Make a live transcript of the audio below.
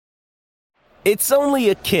It's only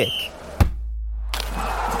a kick,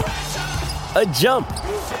 a jump,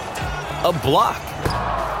 a block.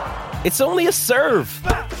 It's only a serve.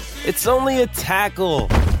 It's only a tackle,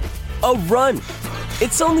 a run.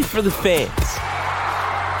 It's only for the fans.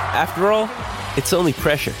 After all, it's only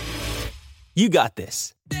pressure. You got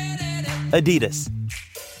this. Adidas.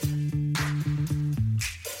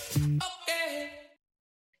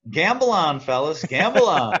 Gamble on, fellas. Gamble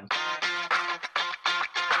on.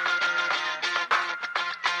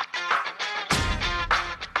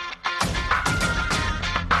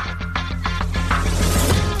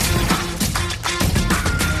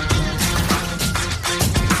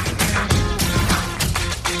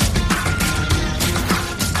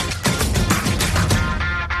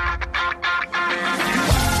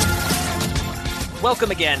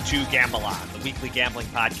 Welcome again to Gamble On, the weekly gambling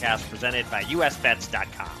podcast presented by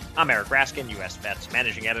USBets.com. I'm Eric Raskin, US Bets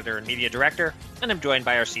Managing Editor and Media Director, and I'm joined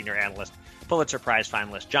by our senior analyst, Pulitzer Prize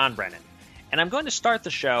finalist John Brennan. And I'm going to start the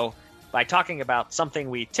show by talking about something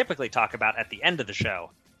we typically talk about at the end of the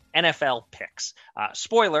show, NFL picks.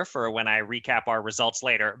 Spoiler for when I recap our results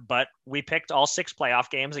later, but we picked all 6 playoff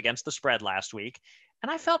games against the spread last week,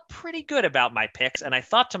 and I felt pretty good about my picks, and I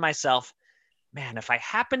thought to myself, man, if I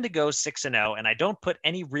happen to go 6-0 and I don't put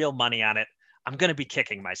any real money on it, I'm going to be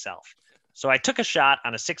kicking myself. So I took a shot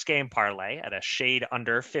on a 6-game parlay at a shade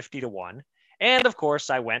under 50-1. And of course,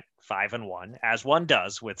 I went 5-1, as one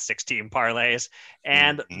does with 6-team parlays.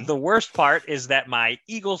 And the worst part is that my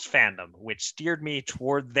Eagles fandom, which steered me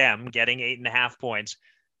toward them getting 8.5 points,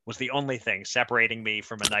 was the only thing separating me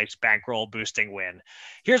from a nice bankroll boosting win.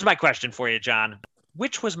 Here's my question for you, John.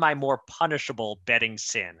 Which was my more punishable betting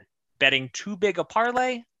sin? Betting too big a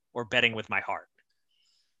parlay or betting with my heart?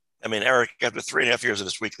 I mean, Eric, after 3.5 years of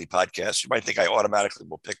this weekly podcast, you might think I automatically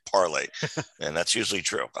will pick parlay. And that's usually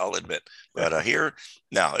true, I'll admit. But here,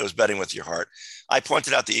 no, it was betting with your heart. I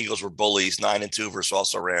pointed out the Eagles were bullies, 9-2 versus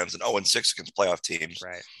also Rams, and 0-6 against playoff teams.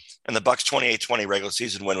 Right. And the Bucs' 28-20 regular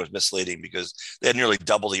season win was misleading because they had nearly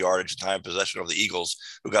double the yardage and time of possession of the Eagles,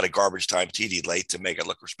 who got a garbage time TD late to make it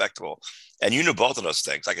look respectable. And you knew both of those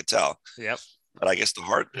things, I could tell. Yep. But I guess the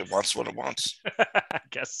heart, it wants what it wants. I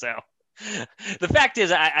guess so. The fact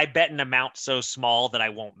is, I bet an amount so small that I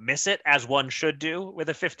won't miss it, as one should do with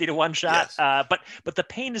a 50-1 shot. Yes. But the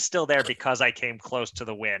pain is still there because I came close to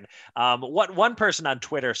the win. What one person on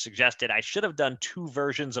Twitter suggested, I should have done 2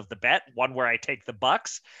 versions of the bet, one where I take the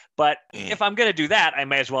Bucs. But if I'm going to do that, I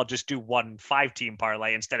may as well just do 1 5-team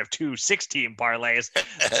parlay instead of 2 6-team parlays.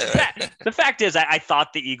 The fact is, I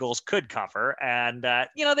thought the Eagles could cover, and they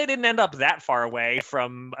didn't end up that far away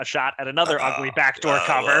from a shot at another ugly backdoor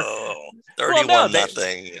cover.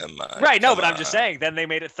 31-0. Right, no, but I'm just saying, then they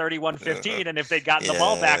made it 31-15, and if they'd gotten the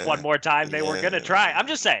ball back one more time, they were going to try. I'm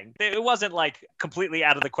just saying, it wasn't like completely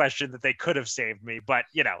out of the question that they could have saved me, but,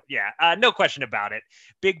 no question about it.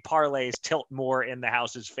 Big parlays tilt more in the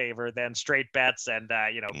house's favor than straight bets, and,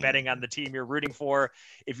 betting on the team you're rooting for,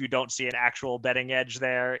 if you don't see an actual betting edge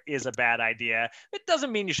there, is a bad idea. It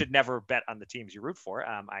doesn't mean you should never bet on the teams you root for.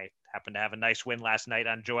 I happened to have a nice win last night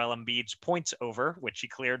on Joel Embiid's points over, which he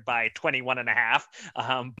cleared by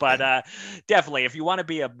 21.5. But definitely, if you want to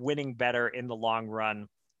be a winning bettor in the long run,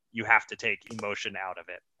 you have to take emotion out of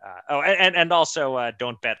it. And also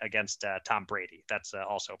don't bet against Tom Brady. That's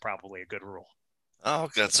also probably a good rule. Oh,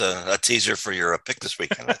 that's a teaser for your pick this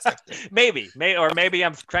weekend, I think. Maybe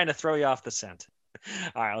I'm trying to throw you off the scent.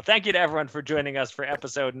 All right. Well, thank you to everyone for joining us for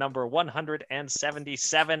episode number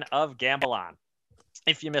 177 of Gamble On.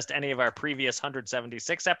 If you missed any of our previous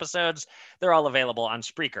 176 episodes, they're all available on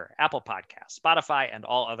Spreaker, Apple Podcasts, Spotify, and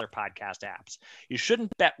all other podcast apps. You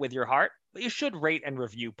shouldn't bet with your heart, but you should rate and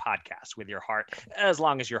review podcasts with your heart, as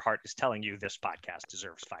long as your heart is telling you this podcast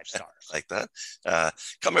deserves 5 stars. Like that.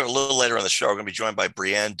 Coming a little later on the show, we're going to be joined by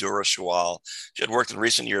Brianne Doura-Schawohl. She had worked in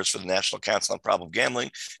recent years for the National Council on Problem Gambling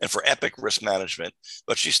and for Epic Risk Management,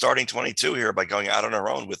 but she's starting 22 here by going out on her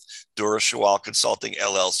own with Doura-Schawohl Consulting,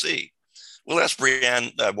 LLC. We'll ask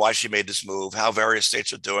Brianne why she made this move, how various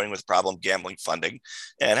states are doing with problem gambling funding,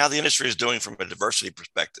 and how the industry is doing from a diversity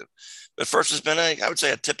perspective. But first, it's been, I would say,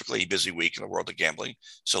 a typically busy week in the world of gambling.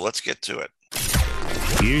 So let's get to it.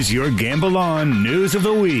 Here's your Gamble On News of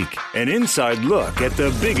the Week, an inside look at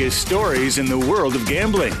the biggest stories in the world of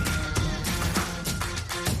gambling.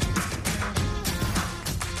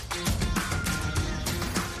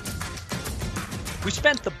 We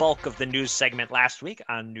spent the bulk of the news segment last week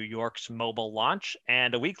on New York's mobile launch,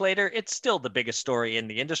 and a week later, it's still the biggest story in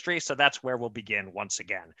the industry, so that's where we'll begin once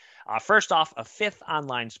again. First off, a 5th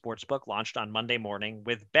online sportsbook launched on Monday morning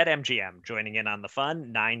with BetMGM joining in on the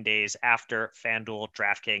fun 9 days after FanDuel,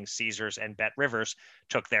 DraftKings, Caesars, and BetRivers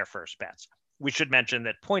took their first bets. We should mention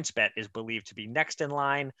that PointsBet is believed to be next in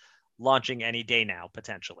line, launching any day now,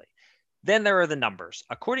 potentially. Then there are the numbers.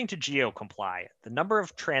 According to GeoComply, the number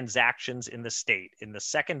of transactions in the state in the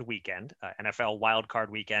second weekend, NFL wildcard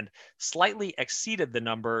weekend, slightly exceeded the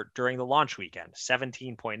number during the launch weekend,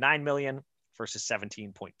 17.9 million versus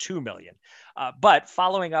 17.2 million. But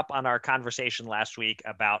following up on our conversation last week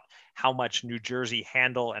about how much New Jersey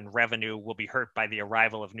handle and revenue will be hurt by the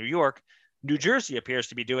arrival of New York, New Jersey appears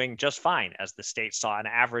to be doing just fine, as the state saw an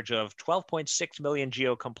average of 12.6 million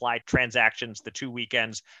GeoComply transactions the 2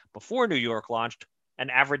 weekends before New York launched, and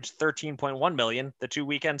averaged 13.1 million the 2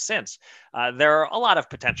 weekends since. There are a lot of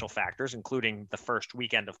potential factors, including the first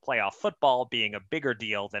weekend of playoff football being a bigger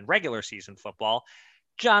deal than regular season football.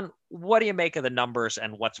 John, what do you make of the numbers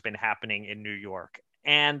and what's been happening in New York?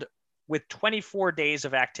 And with 24 days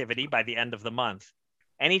of activity by the end of the month,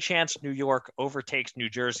 any chance New York overtakes New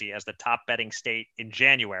Jersey as the top betting state in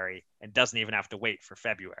January and doesn't even have to wait for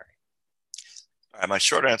February? All right, my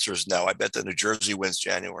short answer is no. I bet that New Jersey wins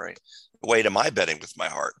January. Wait, am I betting with my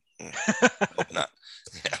heart? Hope not.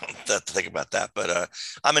 Yeah, I don't have to think about that. But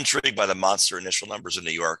I'm intrigued by the monster initial numbers in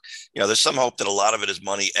New York. There's some hope that a lot of it is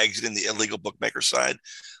money exiting the illegal bookmaker side.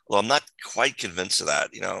 Well, I'm not quite convinced of that,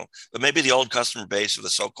 but maybe the old customer base of the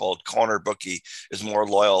so-called corner bookie is more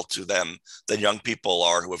loyal to them than young people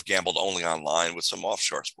are who have gambled only online with some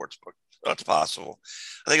offshore sports book. That's possible.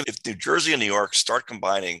 I think if New Jersey and New York start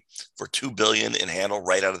combining for $2 billion in handle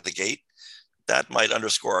right out of the gate, that might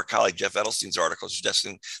underscore our colleague Jeff Edelstein's article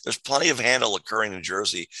suggesting there's plenty of handle occurring in New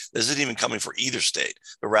Jersey that isn't even coming for either state,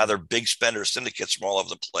 but rather big spender syndicates from all over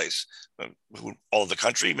the place, all over the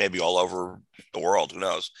country, maybe all over the world. Who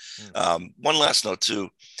knows? One last note, too.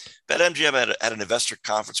 BetMGM had an investor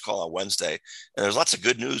conference call on Wednesday, and there's lots of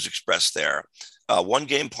good news expressed there. One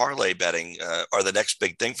game parlay betting are the next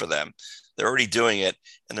big thing for them. They're already doing it,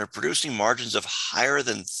 and they're producing margins of higher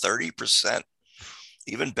than 30%.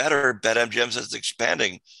 Even better, BetMGM says it's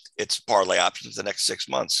expanding its parlay options the next 6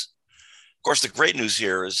 months. Of course, the great news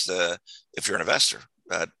here is if you're an investor,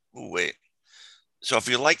 So if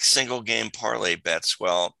you like single game parlay bets,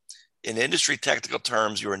 well, in industry technical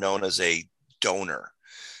terms, you are known as a donor.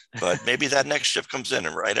 But maybe that next shift comes in,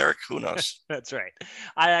 right, Eric? Who knows? That's right.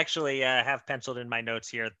 I actually have penciled in my notes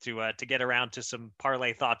here to get around to some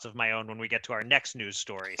parlay thoughts of my own when we get to our next news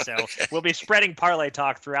story. So Okay. We'll be spreading parlay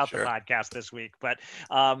talk throughout Sure. the podcast this week. But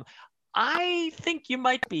I think you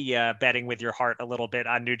might be betting with your heart a little bit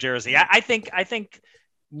on New Jersey. I think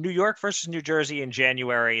New York versus New Jersey in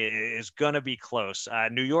January is going to be close.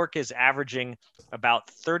 New York is averaging about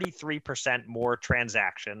 33% more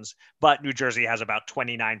transactions, but New Jersey has about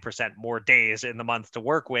 29% more days in the month to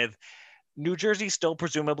work with. New Jersey still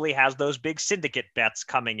presumably has those big syndicate bets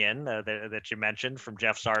coming in that you mentioned from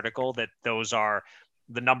Jeff's article, that those are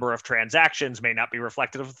the number of transactions may not be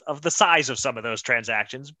reflective of the size of some of those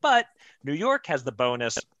transactions, but New York has the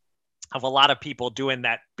bonus of a lot of people doing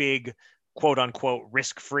that big quote unquote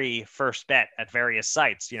risk-free first bet at various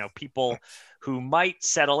sites. People who might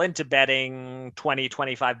settle into betting 20,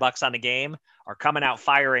 25 bucks on a game are coming out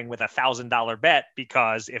firing with $1,000 bet,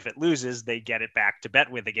 because if it loses, they get it back to bet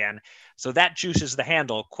with again. So that juices the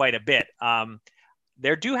handle quite a bit.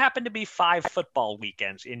 There do happen to be 5 football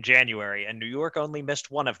weekends in January, and New York only missed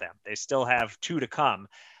one of them. They still have 2 to come.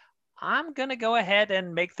 I'm going to go ahead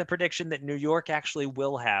and make the prediction that New York actually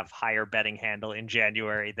will have higher betting handle in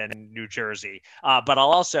January than New Jersey. But I'll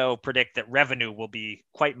also predict that revenue will be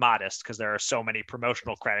quite modest, because there are so many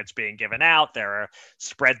promotional credits being given out. There are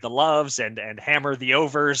spread the loves and hammer the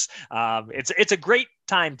overs. It's a great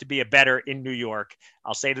time to be a bettor in New York.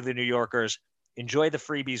 I'll say to the New Yorkers, enjoy the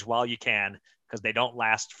freebies while you can, because they don't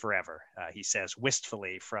last forever, he says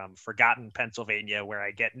wistfully from forgotten Pennsylvania, where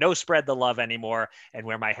I get no spread the love anymore, and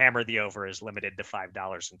where my hammer the over is limited to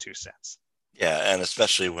 $5.02. Yeah, and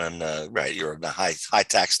especially when you're in a high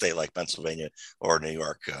tax state like Pennsylvania or New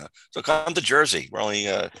York. So come to Jersey. We're only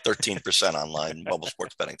 13% online mobile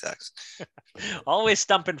sports betting tax. Always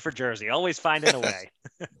stumping for Jersey, always finding a way.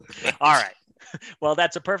 All right. Well,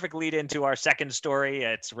 that's a perfect lead into our second story.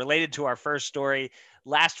 It's related to our first story.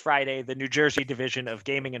 Last Friday, the New Jersey Division of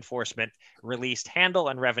Gaming Enforcement released handle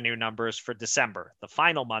and revenue numbers for December, the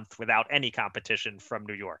final month without any competition from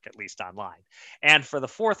New York, at least online. And for the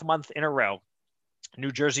 4th month in a row,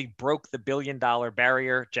 New Jersey broke the $1 billion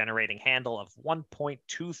barrier, generating handle of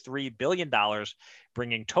 $1.23 billion,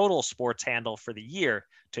 bringing total sports handle for the year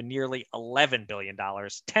to nearly $11 billion,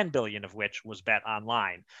 $10 billion of which was bet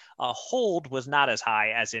online. Hold was not as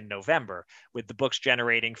high as in November, with the books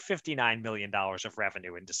generating $59 million of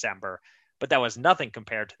revenue in December. But that was nothing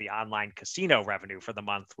compared to the online casino revenue for the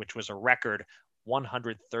month, which was a record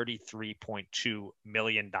 $133.2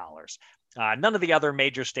 million. None of the other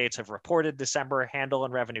major states have reported December handle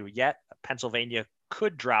and revenue yet. Pennsylvania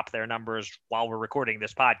could drop their numbers while we're recording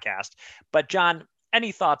this podcast. But John,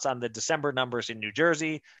 any thoughts on the December numbers in New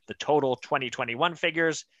Jersey, the total 2021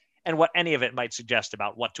 figures, and what any of it might suggest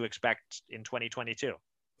about what to expect in 2022?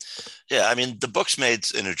 Yeah, I mean, the books made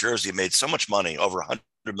in New Jersey made so much money, over $100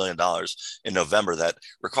 million in November, that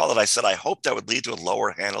recall that I said I hope that would lead to a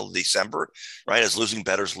lower handle in December, right? As losing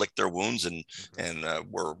bettors licked their wounds and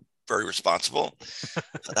were very responsible.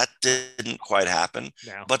 That didn't quite happen.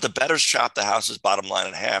 No. But the bettors chopped the house's bottom line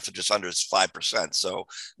in half to just under 5%. So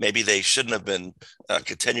maybe they shouldn't have been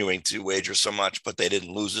continuing to wager so much, but they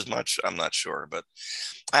didn't lose as much. I'm not sure. But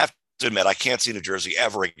I have to admit, I can't see New Jersey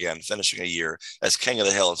ever again finishing a year as king of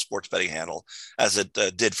the hill in sports betting handle as it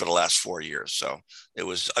did for the last 4 years. So it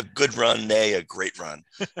was a good run, nay, a great run.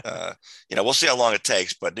 We'll see how long it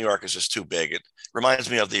takes, but New York is just too big. It reminds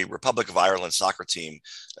me of the Republic of Ireland soccer team.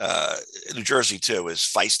 New Jersey, too, is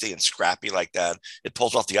feisty and scrappy like that. It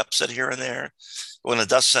pulls off the upset here and there. When the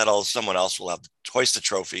dust settles, someone else will have to hoist the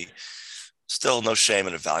trophy. Still no shame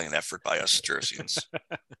in a valiant effort by us Jerseyans.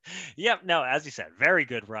 Yep. No, as you said, very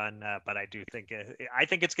good run. But I do think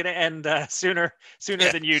it's going to end sooner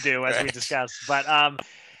than you do, as we discussed. But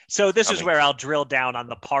so this is where I'll drill down on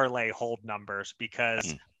the parlay hold numbers,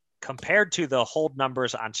 because compared to the hold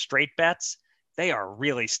numbers on straight bets, they are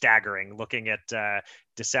really staggering looking at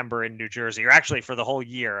December in New Jersey, or actually for the whole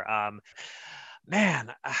year.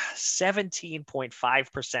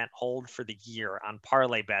 17.5% hold for the year on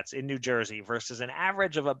parlay bets in New Jersey versus an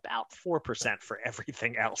average of about 4% for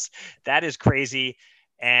everything else. That is crazy.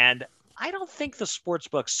 And I don't think the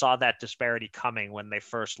sportsbooks saw that disparity coming when they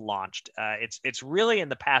first launched. It's really in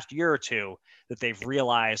the past year or two that they've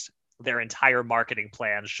realized their entire marketing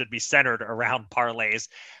plans should be centered around parlays.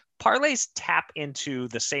 Parlays tap into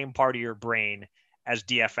the same part of your brain as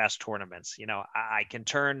DFS tournaments. I can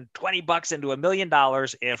turn $20 into $1 million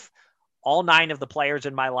if all 9 of the players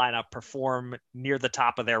in my lineup perform near the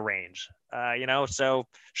top of their range. So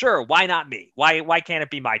sure, why not me? Why can't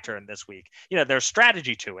it be my turn this week? There's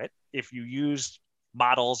strategy to it. If you use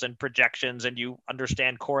models and projections and you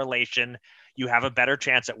understand correlation, you have a better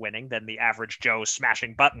chance at winning than the average Joe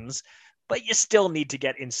smashing buttons, but you still need to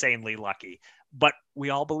get insanely lucky. But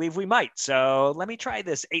we all believe we might. So let me try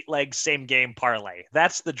this 8-leg same game parlay.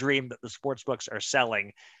 That's the dream that the sportsbooks are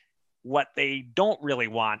selling. What they don't really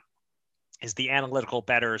want is the analytical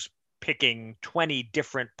bettors picking 20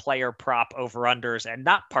 different player prop over-unders and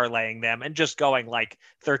not parlaying them and just going like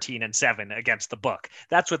 13-7 against the book.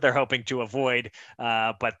 That's what they're hoping to avoid.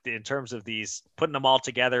 But in terms of these, putting them all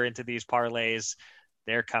together into these parlays,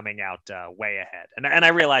 they're coming out way ahead. And I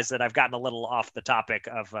realize that I've gotten a little off the topic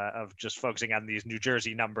of just focusing on these New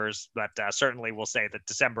Jersey numbers, but certainly we'll say that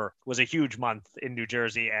December was a huge month in New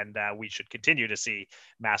Jersey, and we should continue to see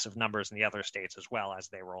massive numbers in the other states as well as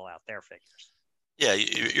they roll out their figures. Yeah,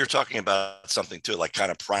 you're talking about something too, like kind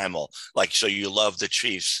of primal. Like, so you love the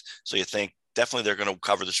Chiefs, so you think definitely they're going to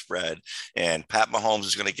cover the spread, and Pat Mahomes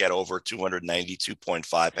is going to get over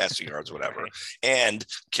 292.5 passing yards, whatever. And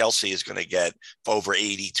Kelsey is going to get over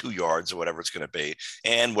 82 yards or whatever it's going to be.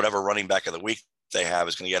 And whatever running back of the week they have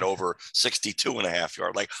is going to get over 62.5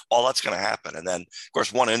 yards. Like, all that's going to happen. And then, of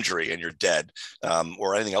course, one injury and you're dead,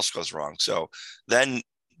 or anything else goes wrong. So then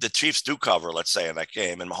the Chiefs do cover, let's say, in that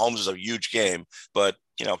game, and Mahomes is a huge game, but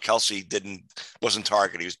Kelsey wasn't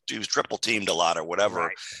targeted. He was triple teamed a lot or whatever.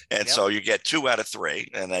 Right. And so you get 2 out of 3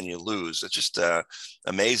 and then you lose. It's just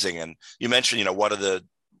amazing. And you mentioned, what are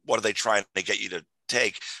they trying to get you to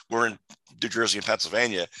take? We're in New Jersey and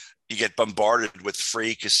Pennsylvania. You get bombarded with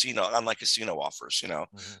free online casino offers,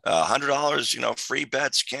 $100, free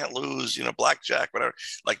bets, can't lose, blackjack, whatever.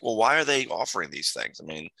 Like, well, why are they offering these things? I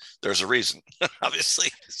mean, there's a reason, obviously.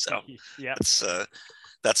 So yeah,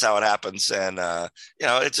 that's how it happens. And,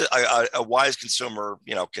 it's a wise consumer,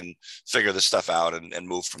 can figure this stuff out and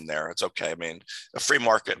move from there. It's okay. I mean, a free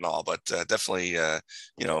market and all, but definitely,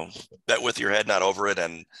 bet with your head, not over it,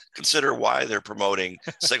 and consider why they're promoting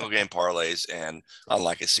single game parlays and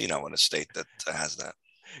online casino in a state that has that.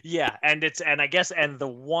 Yeah. And the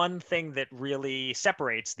one thing that really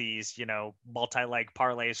separates these, multi-leg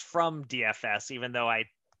parlays from DFS, even though I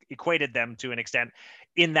equated them to an extent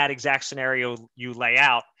in that exact scenario you lay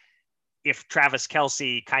out, if Travis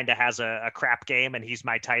Kelce kind of has a crap game and he's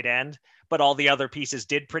my tight end, but all the other pieces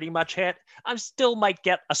did pretty much hit, I still might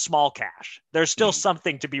get a small cash. There's still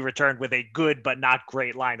something to be returned with a good but not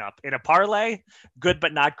great lineup. In a parlay, good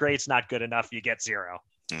but not great's not good enough. You get 0.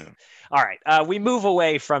 All right. We move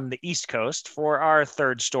away from the East Coast for our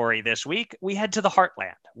third story this week. We head to the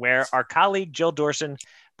Heartland, where our colleague Jill Dorson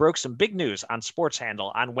broke some big news on Sports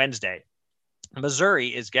Handle on Wednesday. Missouri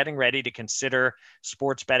is getting ready to consider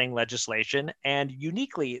sports betting legislation, and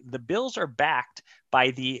uniquely, the bills are backed by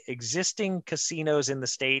the existing casinos in the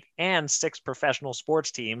state and 6 professional sports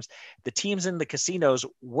teams. The teams in the casinos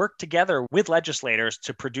work together with legislators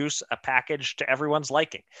to produce a package to everyone's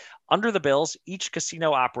liking. Under the bills, each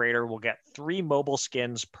casino operator will get 3 mobile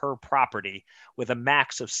skins per property with a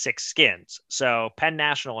max of 6 skins. So Penn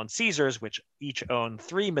National and Caesars, which each own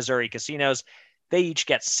 3 Missouri casinos, they each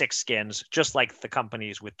get 6 skins, just like the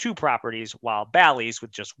companies with 2 properties, while Bally's,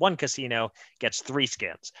 with just 1 casino, gets 3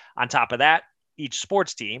 skins. On top of that, each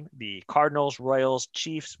sports team, the Cardinals, Royals,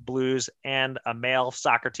 Chiefs, Blues, and a male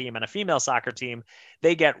soccer team and a female soccer team,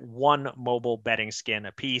 they get 1 mobile betting skin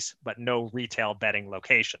apiece, but no retail betting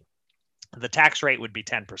location. The tax rate would be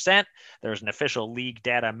 10%. There's an official league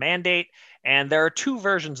data mandate, and there are 2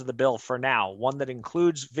 versions of the bill for now, one that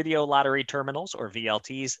includes video lottery terminals, or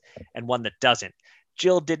VLTs, and one that doesn't.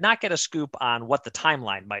 Jill did not get a scoop on what the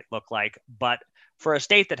timeline might look like, but for a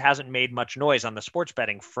state that hasn't made much noise on the sports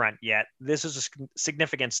betting front yet, this is a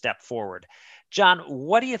significant step forward. John,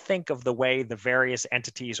 what do you think of the way the various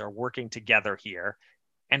entities are working together here?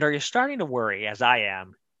 And are you starting to worry, as I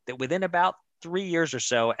am, that within about 3 years or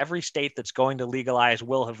so, every state that's going to legalize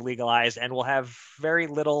will have legalized and will have very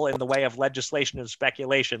little in the way of legislation and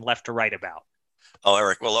speculation left to write about? Oh,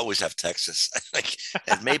 Eric, we'll always have Texas, I think,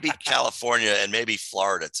 and maybe California and maybe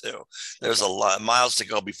Florida too. There's a lot miles to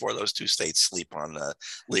go before those 2 states sleep on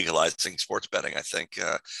legalizing sports betting, I think.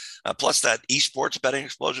 Plus that esports betting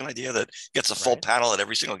explosion idea that gets a full panel at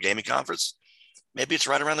every single gaming conference. Maybe it's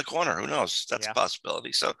right around the corner. Who knows? That's a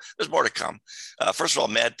possibility. So there's more to come. First of all,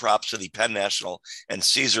 mad props to the Penn National and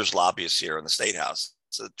Caesars lobbyists here in the State House.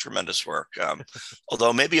 It's a tremendous work.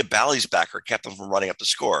 Although maybe a Bally's backer kept them from running up the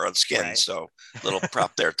score on skins. Right. So little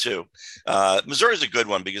prop there too. Missouri's a good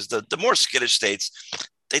one because the more skittish states,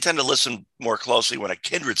 they tend to listen more closely when a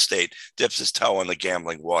kindred state dips its toe in the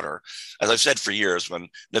gambling water. As I've said for years, when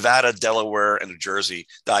Nevada, Delaware, and New Jersey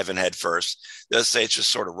dive in head first, the other states just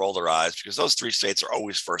sort of roll their eyes because those 3 states are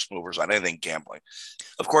always first movers on anything gambling.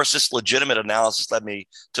 Of course, this legitimate analysis led me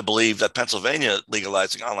to believe that Pennsylvania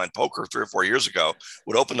legalizing online poker 3 or 4 years ago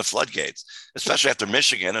would open the floodgates, especially after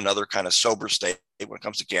Michigan, another kind of sober state when it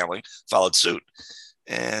comes to gambling, followed suit.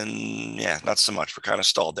 And not so much. We're kind of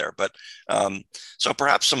stalled there. But so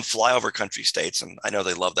perhaps some flyover country states, and I know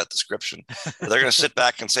they love that description, they're going to sit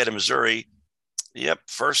back and say to Missouri, yep,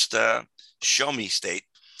 first show me state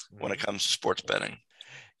when it comes to sports betting.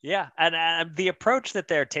 Yeah, and the approach that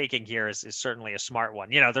they're taking here is certainly a smart one.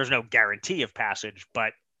 There's no guarantee of passage,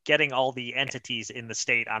 but getting all the entities in the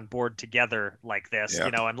state on board together like this,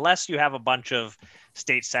 unless you have a bunch of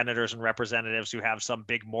state senators and representatives who have some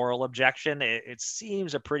big moral objection, it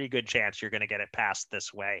seems a pretty good chance you're going to get it passed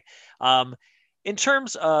this way. In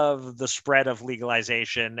terms of the spread of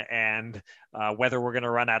legalization and whether we're going to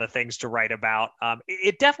run out of things to write about,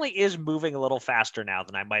 it definitely is moving a little faster now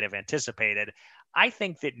than I might have anticipated. I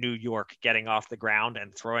think that New York getting off the ground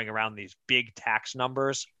and throwing around these big tax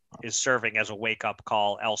numbers is serving as a wake-up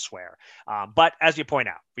call elsewhere. But as you point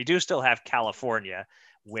out, we do still have California,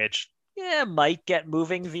 which might get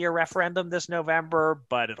moving via referendum this November,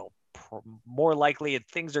 but it'll more likely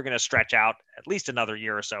things are going to stretch out at least another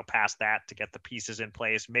year or so past that to get the pieces in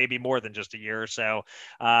place, maybe more than just a year or so.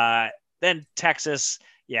 Then Texas,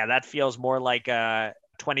 that feels more like a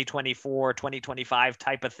 2024, 2025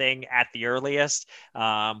 type of thing at the earliest.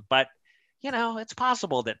 But it's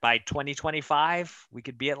possible that by 2025, we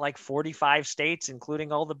could be at like 45 states,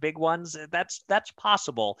 including all the big ones. That's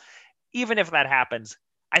possible. Even if that happens,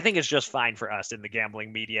 I think it's just fine for us in the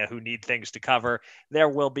gambling media who need things to cover. There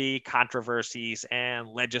will be controversies and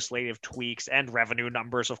legislative tweaks and revenue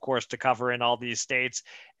numbers, of course, to cover in all these states.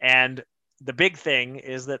 And the big thing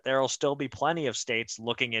is that there will still be plenty of states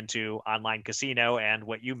looking into online casino and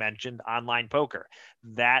what you mentioned, online poker.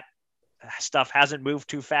 That stuff hasn't moved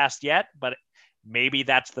too fast yet, but maybe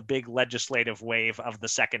that's the big legislative wave of the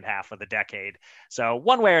second half of the decade. So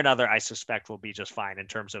one way or another, I suspect we'll be just fine in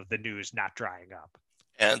terms of the news not drying up.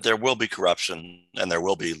 And there will be corruption, and there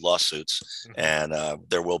will be lawsuits, and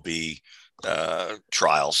there will be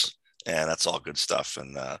trials, and that's all good stuff.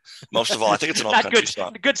 And most of all, I think it's an all-country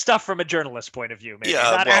song. Good stuff from a journalist's point of view, maybe.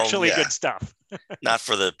 Actually good stuff. Not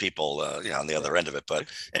for the people on the other end of it.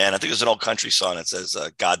 And I think there's an old-country song that says,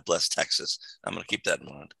 God bless Texas. I'm going to keep that in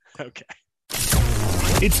mind. Okay.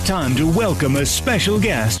 It's time to welcome a special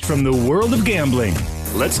guest from the world of gambling.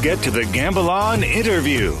 Let's get to the Gamble On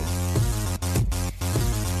interview.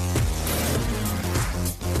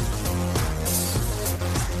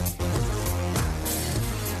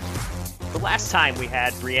 Last time we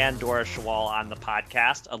had Brianne Doura-Schawohl on the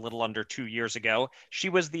podcast a little under 2 years ago. She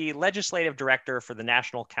was the legislative director for the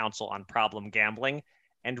National Council on Problem Gambling,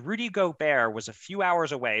 and Rudy Gobert was a few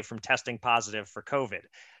hours away from testing positive for COVID.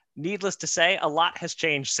 Needless to say, a lot has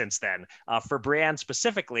changed since then. For Brianne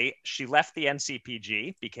specifically, she left the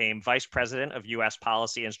NCPG, became vice president of U.S.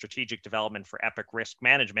 policy and strategic development for Epic Risk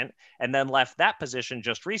Management, and then left that position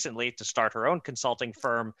just recently to start her own consulting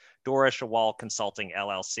firm, Doura-Schawohl Consulting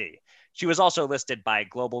LLC. She was also listed by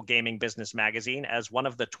Global Gaming Business Magazine as one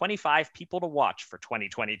of the 25 people to watch for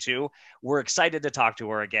 2022. We're excited to talk to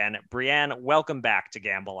her again. Brianne, welcome back to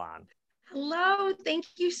Gamble On. Hello, thank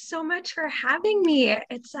you so much for having me.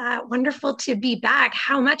 It's wonderful to be back.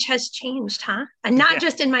 How much has changed, huh? And not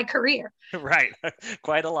just in my career. Right,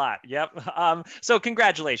 quite a lot. Yep. So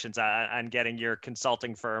congratulations on getting your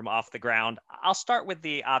consulting firm off the ground. I'll start with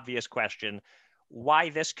the obvious question. Why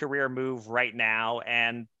this career move right now?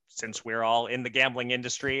 And since we're all in the gambling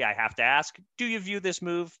industry, I have to ask, do you view this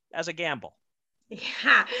move as a gamble?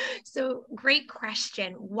 Yeah, so great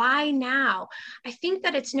question. Why now? I think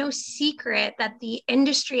that it's no secret that the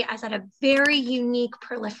industry is at a very unique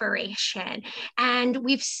proliferation. And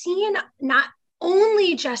we've seen not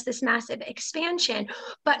only just this massive expansion,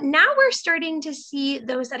 but now we're starting to see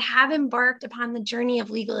those that have embarked upon the journey of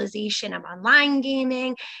legalization of online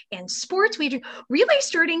gaming and sports wagering really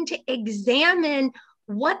starting to examine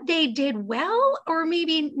what they did well or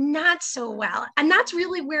maybe not so well. And that's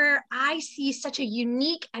really where I see such a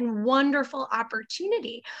unique and wonderful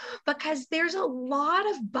opportunity, because there's a lot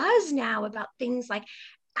of buzz now about things like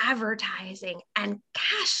advertising and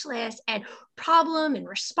cashless and problem and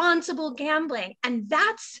responsible gambling. And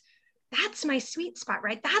that's my sweet spot,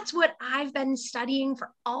 right? That's what I've been studying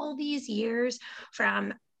for all these years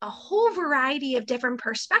from a whole variety of different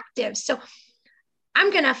perspectives. So I'm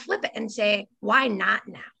going to flip it and say, why not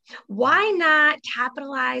now? Why not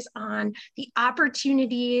capitalize on the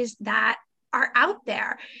opportunities that are out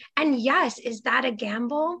there? And yes, is that a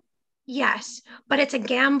gamble? Yes, but it's a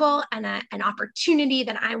gamble and an opportunity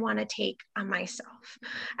that I want to take on myself,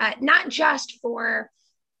 not just for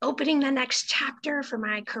opening the next chapter for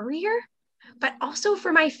my career, but also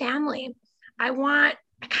for my family.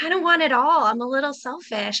 I kind of want it all. I'm a little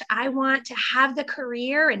selfish. I want to have the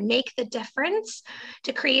career and make the difference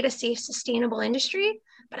to create a safe, sustainable industry,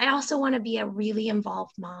 but I also want to be a really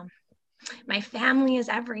involved mom. My family is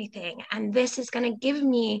everything, and this is going to give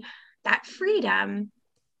me that freedom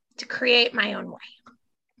to create my own way.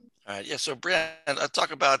 All right. Yeah. So, Brianne,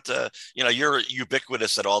 talk about, you're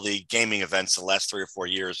ubiquitous at all the gaming events the last 3 or 4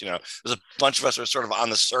 years. There's a bunch of us who are sort of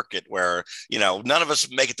on the circuit where, none of us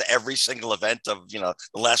make it to every single event of, the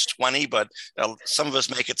last 20, but some of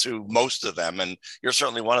us make it to most of them. And you're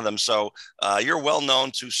certainly one of them. So you're well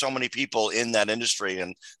known to so many people in that industry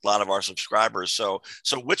and a lot of our subscribers. So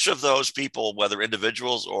which of those people, whether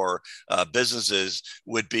individuals or businesses,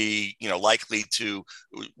 would be, likely to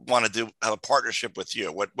want to have a partnership with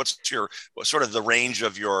you? What's your sort of the range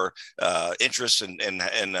of your interests in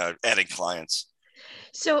adding clients?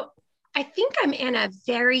 So I think I'm in a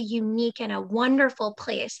very unique and a wonderful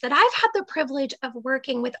place that I've had the privilege of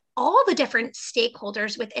working with all the different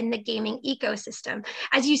stakeholders within the gaming ecosystem.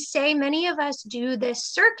 As you say, many of us do this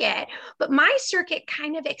circuit, but my circuit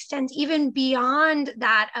kind of extends even beyond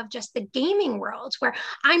that of just the gaming world, where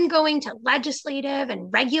I'm going to legislative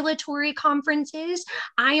and regulatory conferences.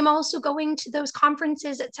 I am also going to those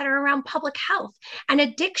conferences that center around public health and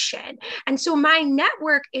addiction. And so my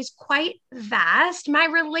network is quite vast. My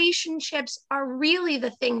relationships are really the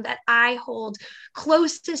thing that I hold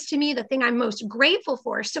closest to me, the thing I'm most grateful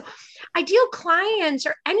for. So ideal clients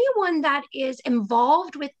are anyone that is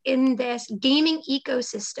involved within this gaming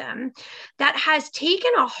ecosystem that has taken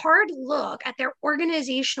a hard look at their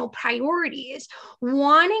organizational priorities,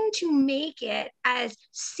 wanting to make it as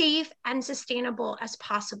safe and sustainable as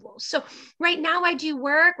possible. So right now I do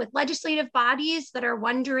work with legislative bodies that are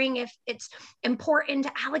wondering if it's important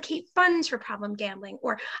to allocate funds for problem gambling,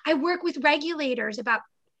 or I work with regulators about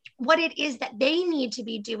what it is that they need to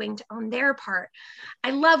be doing to own their part.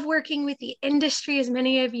 I love working with the industry, as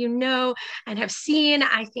many of you know and have seen.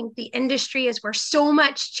 I think the industry is where so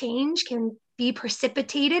much change can be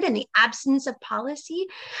precipitated in the absence of policy.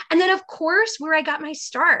 And then, of course, where I got my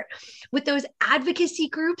start with those advocacy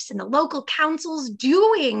groups and the local councils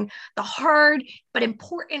doing the hard but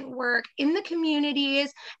important work in the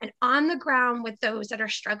communities and on the ground with those that are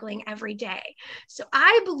struggling every day. So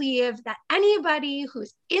I believe that anybody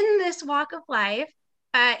who's in this walk of life,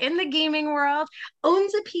 in the gaming world,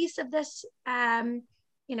 owns a piece of this,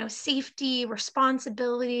 safety,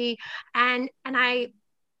 responsibility, and I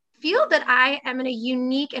feel that I am in a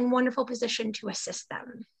unique and wonderful position to assist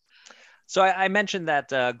them. So I mentioned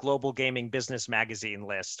that Global Gaming Business Magazine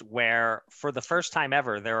list, where for the first time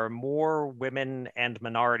ever, there are more women and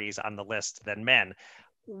minorities on the list than men.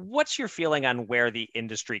 What's your feeling on where the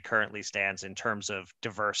industry currently stands in terms of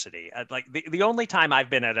diversity? Like the only time I've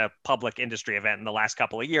been at a public industry event in the last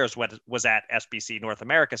couple of years was at SBC North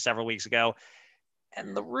America several weeks ago.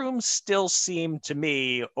 And the room still seemed to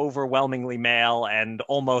me overwhelmingly male and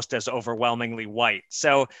almost as overwhelmingly white.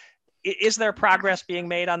 So is there progress being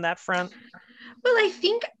made on that front? Well, I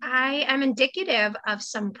think I am indicative of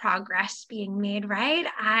some progress being made, right?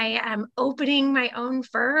 I am opening my own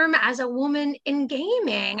firm as a woman in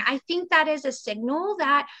gaming. I think that is a signal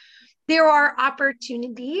that there are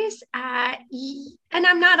opportunities, and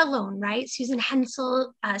I'm not alone, right? Susan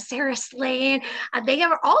Hensel, Sarah Slane, they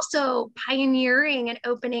are also pioneering and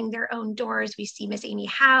opening their own doors. We see Miss Amy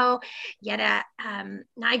Howe, Yetta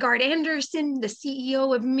Nygaard Anderson, the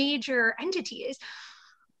CEO of major entities.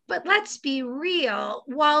 But let's be real,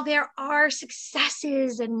 while there are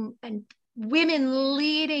successes and women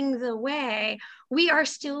leading the way, we are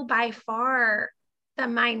still by far the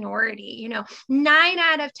minority. 9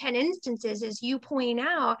 out of 10 instances, as you point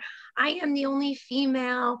out, I am the only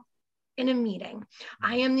female in a meeting.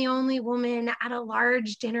 I am the only woman at a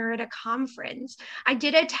large dinner at a conference. I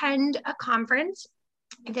did attend a conference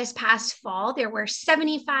this past fall. There were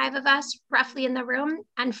 75 of us roughly in the room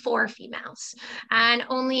and 4 females. And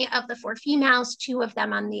only of the 4 females, 2 of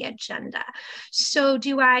them on the agenda. So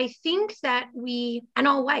do I think that and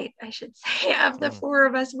all white, I should say, of the 4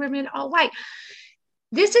 of us women, all white.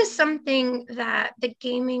 This is something that the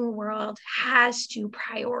gaming world has to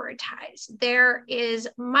prioritize. There is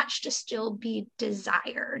much to still be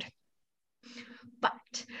desired.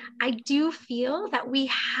 But I do feel that we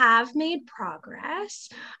have made progress.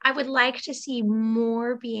 I would like to see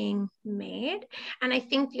more being made. And I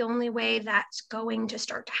think the only way that's going to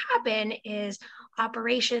start to happen is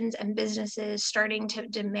operations and businesses starting to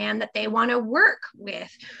demand that they want to work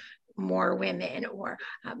with more women or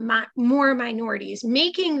more minorities,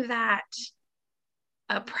 making that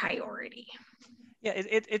a priority. Yeah,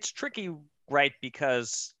 it's tricky, right?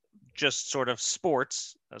 Because just sort of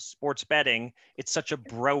sports betting, it's such a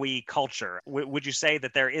bro-y culture. Would you say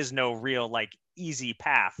that there is no real like easy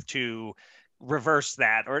path to reverse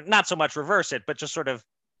that, or not so much reverse it, but just sort of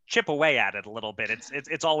chip away at it a little bit?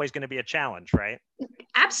 It's always going to be a challenge, right?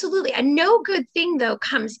 Absolutely. And no good thing, though,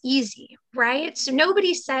 comes easy, right? So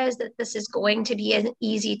nobody says that this is going to be an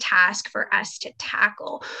easy task for us to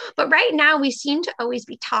tackle. But right now, we seem to always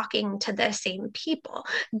be talking to the same people.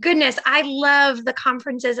 Goodness, I love the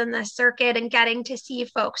conferences and the circuit and getting to see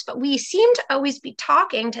folks, but we seem to always be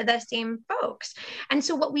talking to the same folks. And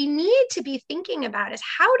so what we need to be thinking about is,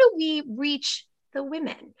 how do we reach the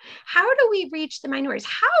women? How do we reach the minorities?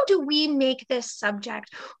 How do we make this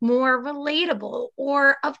subject more relatable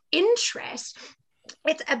or of interest?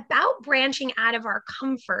 It's about branching out of our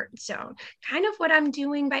comfort zone, kind of what I'm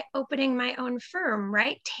doing by opening my own firm,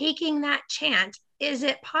 right? Taking that chance. Is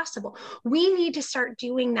it possible? We need to start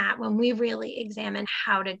doing that when we really examine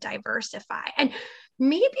how to diversify. And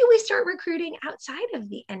maybe we start recruiting outside of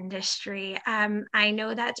the industry. I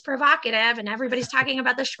know that's provocative and everybody's talking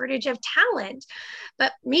about the shortage of talent,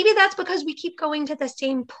 but maybe that's because we keep going to the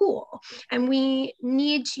same pool and we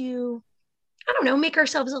need to, I don't know, make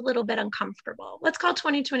ourselves a little bit uncomfortable. Let's call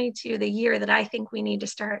 2022 the year that I think we need to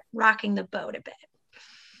start rocking the boat a bit.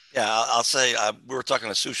 Yeah, I'll say we were talking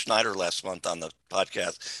to Sue Schneider last month on the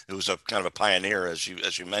podcast, who's a kind of a pioneer, as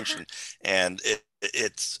you mentioned, and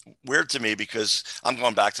it's weird to me because I'm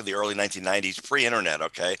going back to the early 1990s, pre-internet.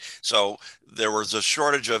 Okay, so there was a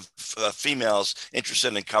shortage of females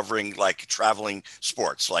interested in covering like traveling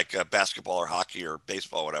sports, like basketball or hockey or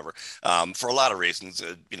baseball, whatever, for a lot of reasons,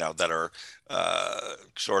 that are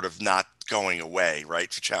sort of not going away,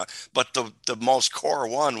 right? But the most core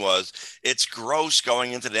one was it's gross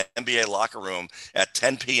going into the NBA locker room at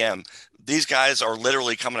 10 p.m. These guys are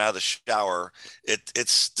literally coming out of the shower.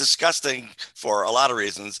 It's disgusting for a lot of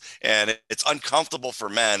reasons, and it's uncomfortable for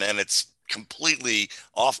men, and it's completely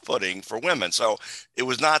off-putting for women. So it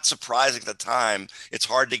was not surprising at the time. It's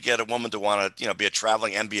hard to get a woman to want to, be a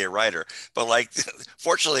traveling NBA writer. But like,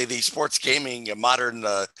 fortunately, the sports gaming, modern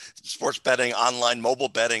sports betting, online mobile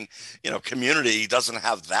betting, community doesn't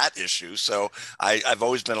have that issue. So I've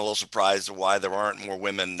always been a little surprised why there aren't more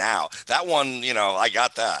women now. That one, I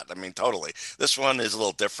got that. I mean, totally. This one is a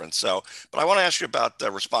little different. So, but I want to ask you about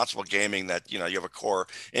responsible gaming that, you have a core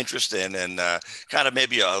interest in, and kind of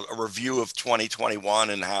maybe a review of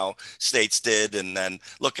 2021 and how states did, and then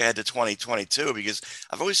look ahead to 2022, because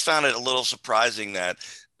I've always found it a little surprising that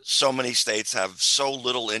so many states have so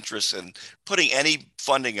little interest in putting any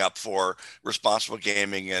funding up for responsible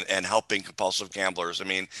gaming and helping compulsive gamblers. I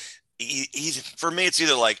mean, for me, it's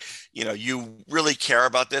either like, you really care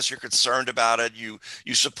about this, you're concerned about it, you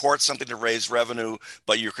support something to raise revenue,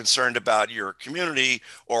 but you're concerned about your community,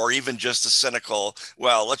 or even just a cynical,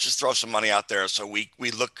 well, let's just throw some money out there so we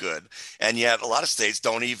look good. And yet a lot of states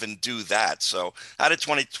don't even do that. So how did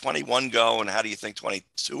 2021 go, and how do you think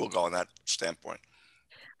 22 will go in that standpoint?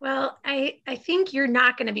 Well, I think you're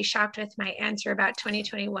not going to be shocked with my answer about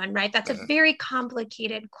 2021, right? That's a very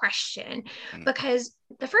complicated question, because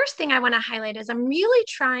the first thing I want to highlight is I'm really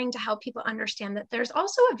trying to help people understand that there's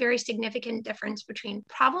also a very significant difference between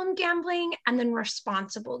problem gambling and then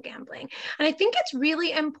responsible gambling. And I think it's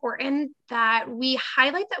really important that we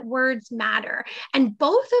highlight that words matter. And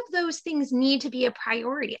both of those things need to be a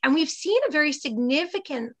priority. And we've seen a very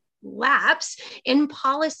significant lapse in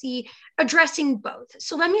policy addressing both.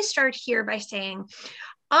 So let me start here by saying,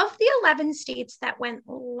 of the 11 states that went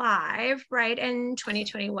live, right, in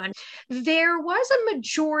 2021, there was a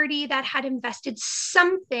majority that had invested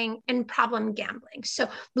something in problem gambling. So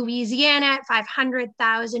Louisiana at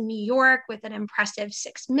 500,000, New York with an impressive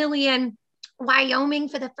 6 million, Wyoming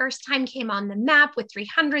for the first time came on the map with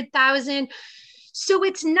 300,000. So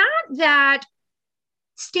it's not that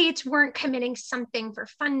states weren't committing something for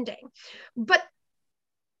funding. But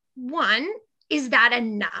one, is that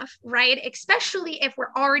enough, right? Especially if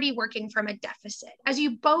we're already working from a deficit. As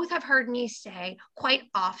you both have heard me say quite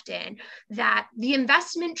often, that the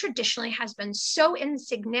investment traditionally has been so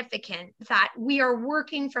insignificant that we are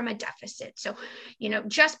working from a deficit. So,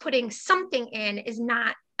 just putting something in is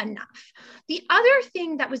not enough. The other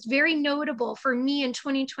thing that was very notable for me in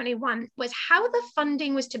 2021 was how the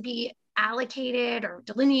funding was to be allocated or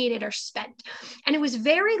delineated or spent. And it was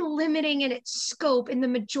very limiting in its scope in the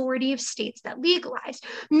majority of states that legalized,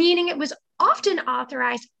 meaning it was often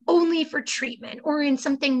authorized only for treatment or in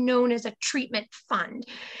something known as a treatment fund.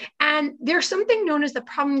 And there's something known as the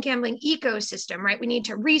problem gambling ecosystem, right? We need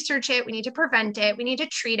to research it, we need to prevent it, we need to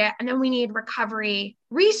treat it, and then we need recovery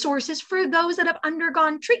resources for those that have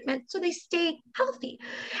undergone treatment so they stay healthy.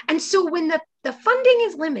 And so when the funding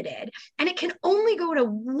is limited and it can only go to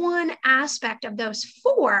one aspect of those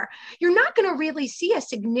four, you're not going to really see a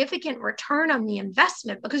significant return on the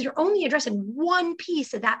investment because you're only addressing one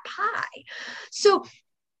piece of that pie. So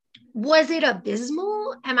was it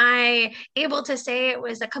abysmal? Am I able to say it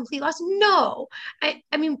was a complete loss? No. I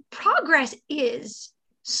mean, progress is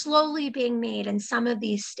slowly being made in some of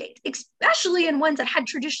these states, especially in ones that had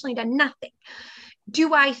traditionally done nothing.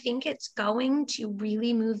 Do I think it's going to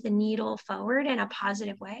really move the needle forward in a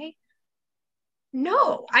positive way?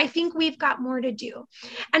 No, I think we've got more to do.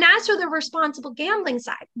 And as for the responsible gambling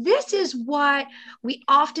side, this is what we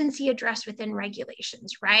often see addressed within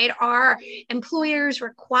regulations, right? Are employers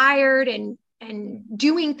required and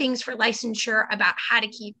doing things for licensure about how to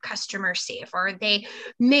keep customers safe? Are they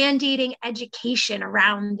mandating education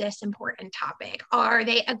around this important topic? Are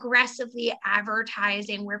they aggressively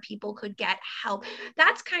advertising where people could get help?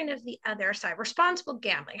 That's kind of the other side, responsible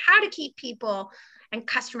gambling, how to keep people and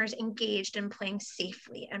customers engaged in playing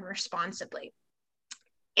safely and responsibly.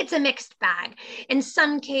 It's a mixed bag. In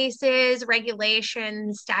some cases,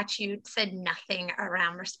 regulations, statutes said nothing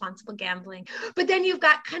around responsible gambling. But then you've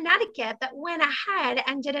got Connecticut that went ahead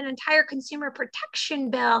and did an entire consumer protection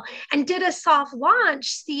bill and did a soft launch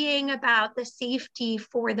seeing about the safety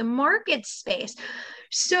for the market space.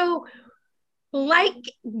 So like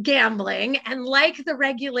gambling and like the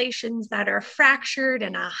regulations that are fractured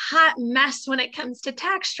and a hot mess when it comes to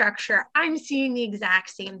tax structure, I'm seeing the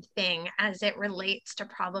exact same thing as it relates to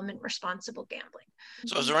problem and responsible gambling.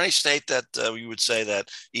 So is there any state that you would say that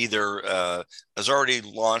either has already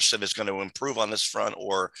launched and is going to improve on this front,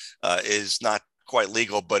 or is not quite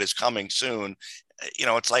legal but is coming soon?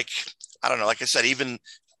 It's like, I don't know, like I said, even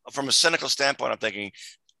from a cynical standpoint, I'm thinking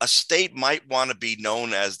a state might want to be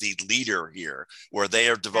known as the leader here, where they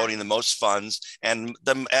are devoting the most funds and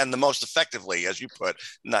the most effectively, as you put,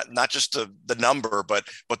 not just the number, but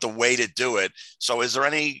the way to do it. So is there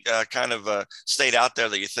any kind of a state out there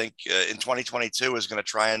that you think in 2022 is going to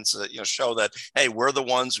try and show that, hey, we're the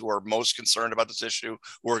ones who are most concerned about this issue,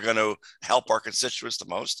 we're going to help our constituents the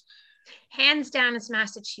most? Hands down, it's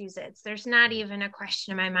Massachusetts. There's not even a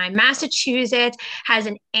question in my mind. Massachusetts has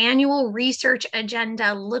an annual research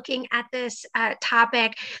agenda looking at this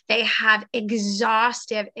topic. They have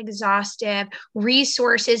exhaustive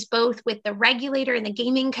resources, both with the regulator and the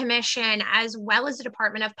Gaming Commission, as well as the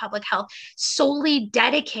Department of Public Health, solely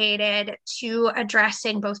dedicated to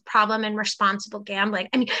addressing both problem and responsible gambling.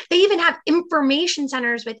 I mean, they even have information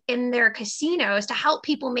centers within their casinos to help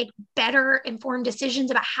people make better informed decisions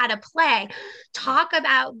about how to play. Talk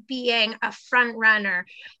about being a front runner.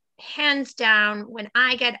 Hands down, when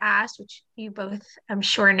I get asked, which you both, I'm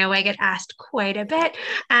sure, know I get asked quite a bit,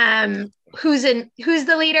 who's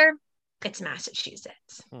the leader? It's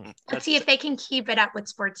Massachusetts. Let's see if they can keep it up with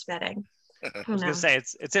sports betting. I was going to say,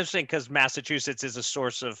 it's interesting because Massachusetts is a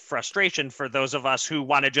source of frustration for those of us who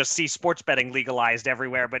want to just see sports betting legalized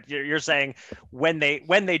everywhere. But you're saying when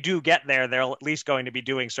they do get there, they're at least going to be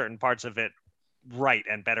doing certain parts of it right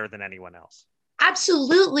and better than anyone else.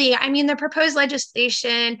 Absolutely. I mean, the proposed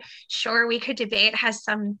legislation, sure, we could debate, has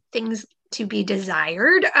some things to be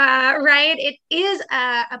desired, right? It is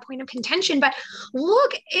a point of contention, but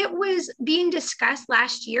look, it was being discussed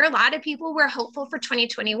last year. A lot of people were hopeful for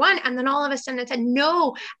 2021, and then all of a sudden it said,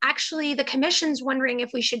 no, actually the commission's wondering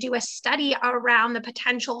if we should do a study around the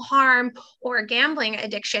potential harm or gambling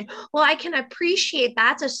addiction. Well, I can appreciate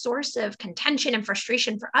that's a source of contention and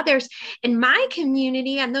frustration for others. In my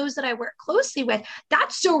community and those that I work closely with,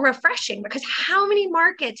 that's so refreshing, because how many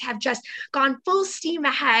markets have just gone full steam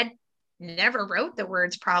ahead, never wrote the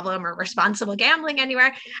words problem or responsible gambling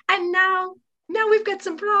anywhere, and now we've got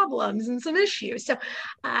some problems and some issues. So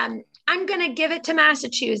I'm going to give it to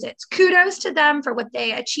Massachusetts. Kudos to them for what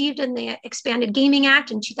they achieved in the Expanded Gaming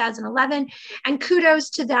Act in 2011, and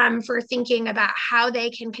kudos to them for thinking about how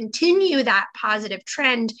they can continue that positive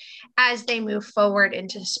trend as they move forward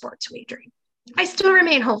into sports wagering. I still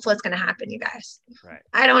remain hopeful it's going to happen, you guys. Right.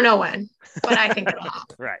 I don't know when, but I think it'll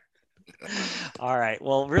happen. Right. All right.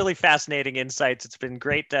 Well, really fascinating insights. It's been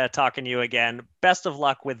great talking to you again. Best of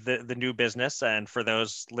luck with the new business. And for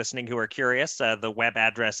those listening who are curious, the web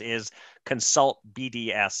address is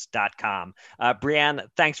consultbds.com. Brianne,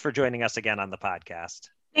 thanks for joining us again on the podcast.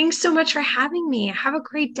 Thanks so much for having me. Have a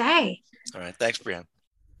great day. All right. Thanks, Brianne.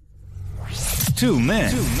 Two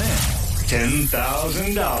men.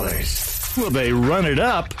 $10,000. Will they run it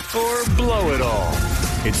up or blow it all?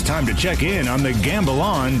 It's time to check in on the Gamble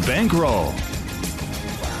On bankroll.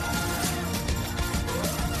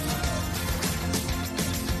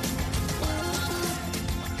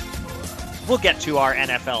 We'll get to our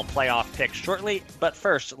NFL playoff picks shortly, but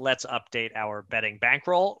first, let's update our betting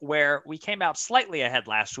bankroll, where we came out slightly ahead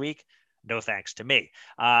last week. No thanks to me.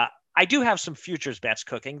 I do have some futures bets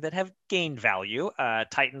cooking that have gained value.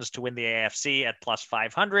 Titans to win the AFC at plus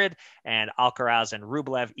 500, and Alcaraz and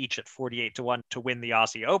Rublev each at 48-1 to win the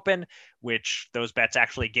Aussie Open, which those bets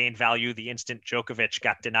actually gained value the instant Djokovic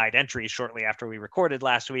got denied entry shortly after we recorded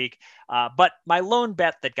last week. But my lone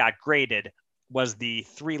bet that got graded was the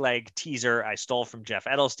three-leg teaser I stole from Jeff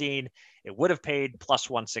Edelstein. It would have paid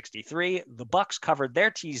plus 163. The Bucks covered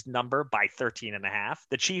their teased number by 13.5.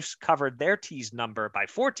 The Chiefs covered their teased number by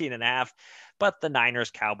 14.5. But the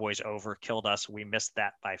Niners Cowboys over killed us. We missed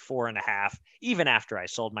that by 4.5, even after I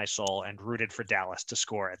sold my soul and rooted for Dallas to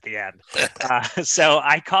score at the end. So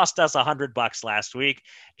I cost us $100 last week.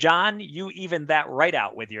 John, you evened that right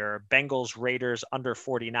out with your Bengals Raiders under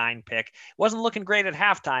 49 pick. Wasn't looking great at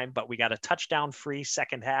halftime, but we got a touchdown free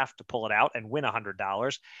second half to pull it out and win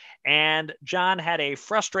 $100. And John had a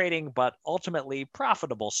frustrating but ultimately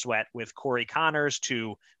profitable sweat with Corey Connors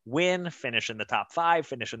to win, finish in the top 5,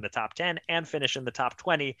 finish in the top 10, and finish in the top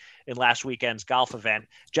 20 in last weekend's golf event.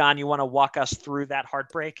 John, you want to walk us through that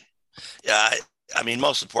heartbreak? Yeah, I mean,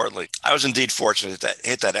 most importantly, I was indeed fortunate to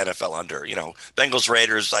hit that NFL under. You know, Bengals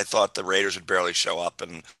Raiders, I thought the Raiders would barely show up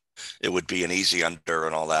and it would be an easy under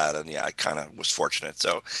and all that. And yeah, I kind of was fortunate.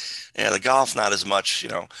 So yeah, the golf, not as much. You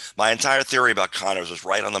know, my entire theory about Connors was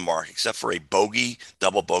right on the mark, except for a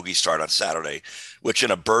double bogey start on Saturday, which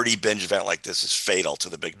in a birdie binge event like this is fatal to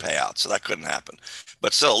the big payout. So that couldn't happen.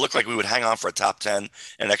 But still, it looked like we would hang on for a top 10 and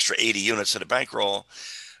an extra 80 units in a bankroll.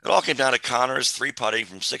 It all came down to Connors 3-putting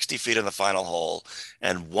from 60 feet in the final hole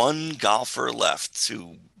and one golfer left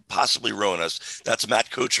to possibly ruin us. That's Matt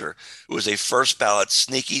Kuchar, who was a first ballot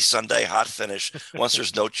sneaky Sunday hot finish once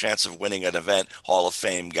there's no chance of winning an event Hall of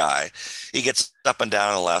Fame guy. He gets Up and down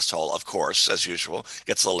in the last hole, of course, as usual.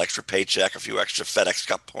 Gets a little extra paycheck, a few extra FedEx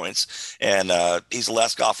Cup points, and he's the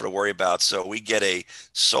last golfer to worry about. So we get a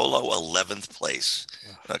solo 11th place.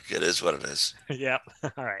 Look, it is what it is. Yep.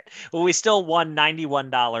 All right. Well, we still won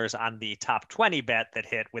 $91 on the top 20 bet that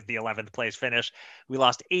hit with the 11th place finish. We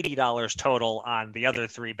lost $80 total on the other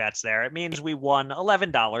three bets there. It means we won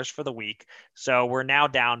 $11 for the week. So we're now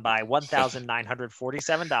down by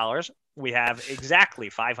 $1,947. We have exactly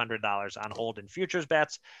 $500 on hold in futures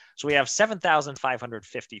bets. So we have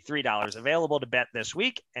 $7,553 available to bet this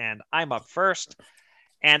week. And I'm up first.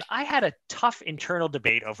 And I had a tough internal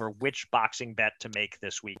debate over which boxing bet to make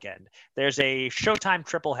this weekend. There's a Showtime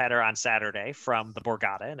triple header on Saturday from the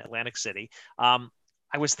Borgata in Atlantic City.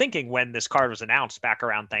 I was thinking when this card was announced back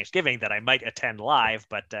around Thanksgiving that I might attend live,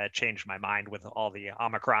 but changed my mind with all the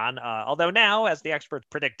Omicron. Although now, as the experts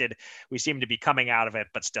predicted, we seem to be coming out of it,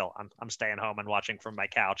 but still, I'm staying home and watching from my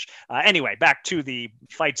couch. Anyway, back to the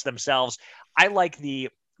fights themselves. I like the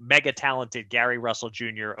mega talented Gary Russell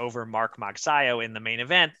Jr. over Mark Magsayo in the main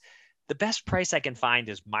event. The best price I can find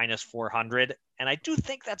is minus 400. And I do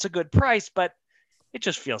think that's a good price, but it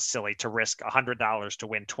just feels silly to risk $100 to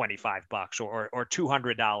win $25 or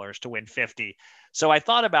 $200 to win 50. So I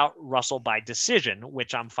thought about Russell by decision,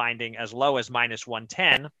 which I'm finding as low as minus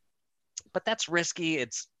 110, but that's risky.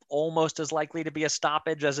 It's almost as likely to be a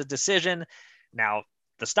stoppage as a decision. Now,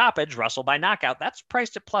 the stoppage, Russell by knockout, that's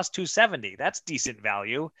priced at plus 270. That's decent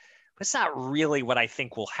value. But it's not really what I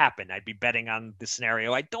think will happen. I'd be betting on the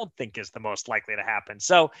scenario I don't think is the most likely to happen.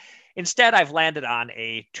 So instead, I've landed on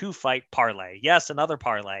a 2-fight parlay. Yes, another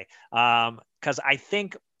parlay. Because I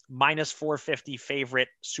think minus 450 favorite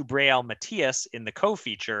Subriel Matias in the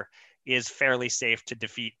co-feature is fairly safe to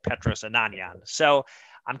defeat Petros Ananyan. So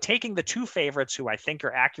I'm taking the two favorites who I think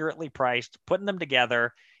are accurately priced, putting them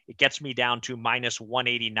together. It gets me down to minus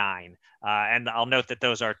 189. And I'll note that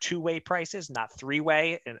those are two-way prices, not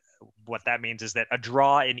three-way. And what that means is that a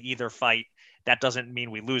draw in either fight, that doesn't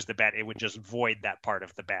mean we lose the bet. It would just void that part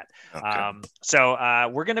of the bet. Okay. So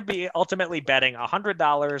we're going to be ultimately betting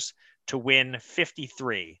 $100 to win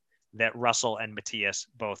 53 that Russell and Matias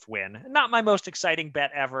both win. Not my most exciting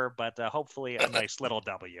bet ever, but hopefully a nice little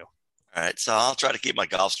W. All right. So I'll try to keep my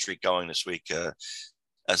golf streak going this week.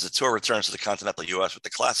 As the tour returns to the continental U.S. with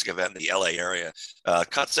the classic event in the L.A. area.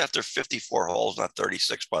 Cuts after 54 holes, not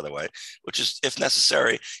 36, by the way, which is, if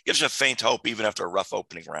necessary, gives you a faint hope even after a rough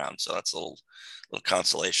opening round. So that's a little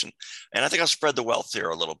consolation. And I think I'll spread the wealth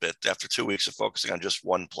here a little bit after 2 weeks of focusing on just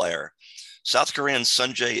one player. South Korean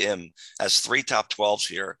Sun Jae-im has 3 top 12s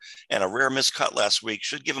here, and a rare miscut last week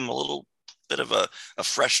should give him a little bit of a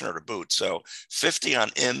freshener to boot. So 50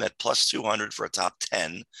 on Im at plus 200 for a top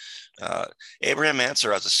 10. Abraham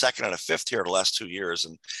Answer has a second and a fifth here the last 2 years.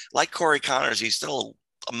 And like Corey Connors, he's still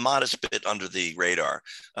a modest bit under the radar.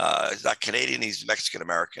 He's not Canadian, he's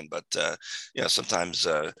Mexican-American, but sometimes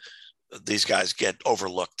these guys get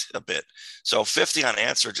overlooked a bit. So 50 on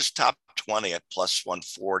Answer, just top 20 at plus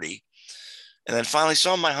 140. And then finally,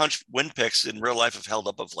 some of my hunch win picks in real life have held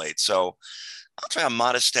up of late. So I'll try a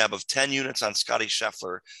modest stab of 10 units on Scotty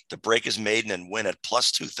Scheffler to break his maiden and win at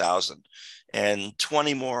plus 2,000, and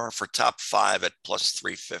 20 more for top 5 at plus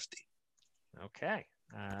 350. Okay.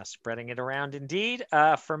 Spreading it around indeed.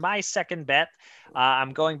 For my second bet,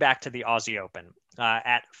 I'm going back to the Aussie Open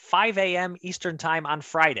at 5 a.m. Eastern time on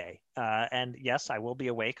Friday. And yes, I will be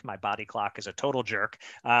awake. My body clock is a total jerk.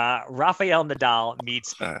 Rafael Nadal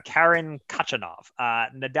meets Karen Khachanov.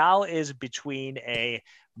 Nadal is between a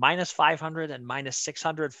minus 500 and minus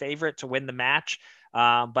 600 favorite to win the match.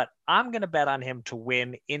 But I'm going to bet on him to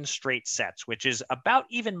win in straight sets, which is about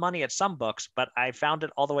even money at some books, but I found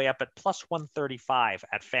it all the way up at plus 135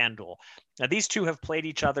 at FanDuel. Now, these two have played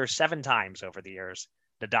each other 7 times over the years.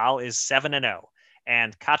 Nadal is 7-0,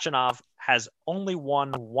 and Khachanov has only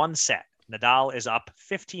won 1 set. Nadal is up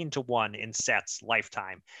 15-1 in sets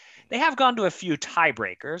lifetime. They have gone to a few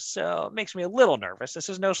tiebreakers, so it makes me a little nervous. This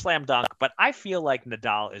is no slam dunk, but I feel like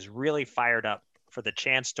Nadal is really fired up for the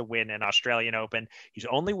chance to win an Australian Open. He's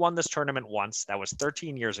only won this tournament once. That was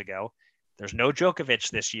 13 years ago. There's no Djokovic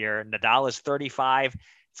this year. Nadal is 35.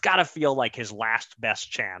 It's got to feel like his last best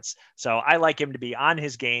chance. So I like him to be on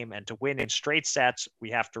his game, and to win in straight sets,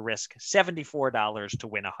 we have to risk $74 to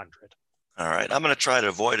win 100. All right. I'm going to try to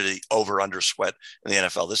avoid the over-under sweat in the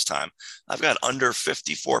NFL this time. I've got under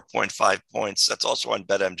 54.5 points. That's also on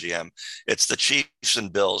BetMGM. It's the Chiefs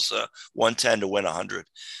and Bills, 110 to win 100.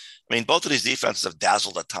 I mean, both of these defenses have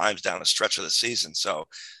dazzled at times down the stretch of the season. So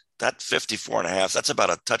that 54.5, that's about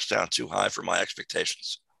a touchdown too high for my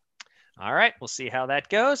expectations. All right, we'll see how that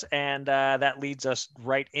goes. And that leads us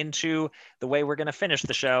right into the way we're going to finish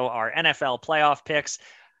the show, our NFL playoff picks.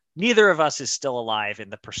 Neither of us is still alive in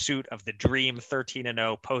the pursuit of the dream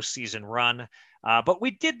 13-0 postseason run, but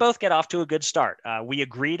we did both get off to a good start. We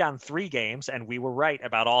agreed on 3 games, and we were right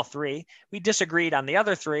about all 3. We disagreed on the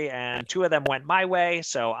other 3, and 2 of them went my way.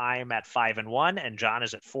 So I'm at 5-1, and John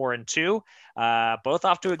is at 4-2. Both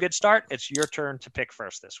off to a good start. It's your turn to pick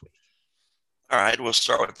first this week. All right, we'll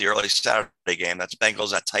start with the early Saturday game. That's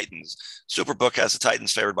Bengals at Titans. Superbook has the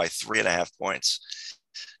Titans favored by 3.5 points.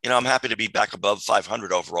 I'm happy to be back above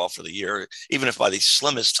 500 overall for the year, even if by the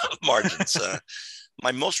slimmest of margins.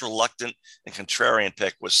 My most reluctant and contrarian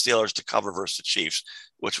pick was Steelers to cover versus the Chiefs,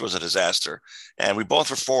 which was a disaster. And we both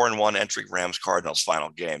were 4-1 entering Rams-Cardinals final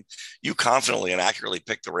game. You confidently and accurately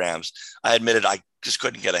picked the Rams. I admitted I just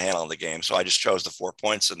couldn't get a handle on the game, so I just chose the 4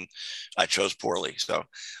 points, and I chose poorly. So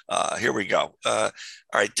here we go. All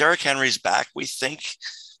right, Derrick Henry's back, we think,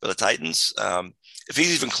 for the Titans. If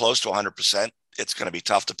he's even close to 100%, it's going to be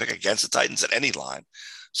tough to pick against the Titans at any line.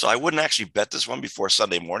 So I wouldn't actually bet this one before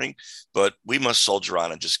Sunday morning, but we must soldier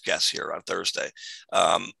on and just guess here on Thursday.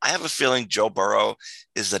 I have a feeling Joe Burrow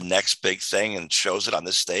is the next big thing and shows it on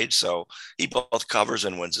this stage. So he both covers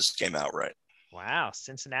and wins this game outright. Wow,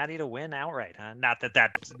 Cincinnati to win outright, huh? Not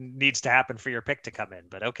that needs to happen for your pick to come in,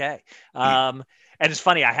 but okay. And it's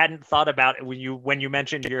funny, I hadn't thought about it when you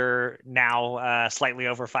mentioned you're now slightly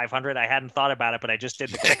over 500. I hadn't thought about it, but I just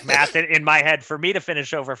did the quick math in my head. For me to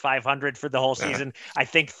finish over 500 for the whole season, I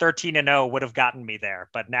think 13-0 would have gotten me there.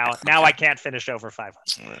 But now I can't finish over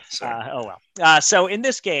 500. Oh well. So in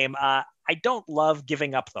this game, I don't love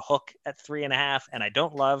giving up the hook at 3.5, and I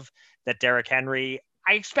don't love that Derrick Henry.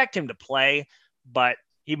 I expect him to play, but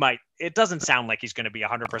it doesn't sound like he's going to be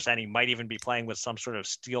 100%. He might even be playing with some sort of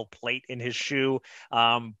steel plate in his shoe.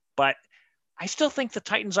 But I still think the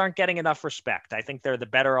Titans aren't getting enough respect. I think they're the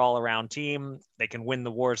better all around team. They can win the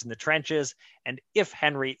wars in the trenches. And if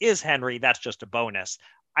Henry is Henry, that's just a bonus.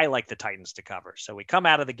 I like the Titans to cover. So we come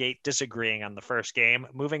out of the gate disagreeing on the first game.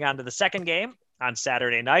 Moving on to the second game on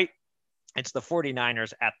Saturday night. It's the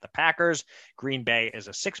 49ers at the Packers. Green Bay is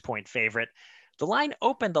a 6-point favorite. The line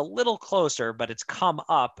opened a little closer, but it's come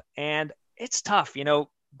up, and it's tough.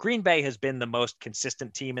 Green Bay has been the most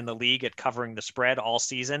consistent team in the league at covering the spread all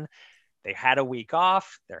season. They had a week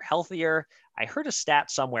off. They're healthier. I heard a stat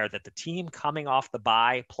somewhere that the team coming off the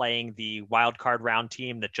bye, playing the wild card round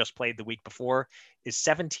team that just played the week before, is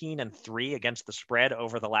 17-3 against the spread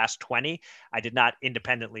over the last 20. I did not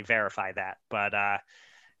independently verify that, but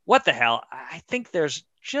what the hell? I think there's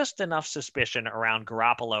just enough suspicion around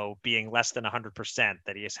Garoppolo being less than 100%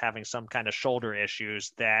 that he is having some kind of shoulder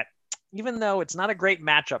issues that, even though it's not a great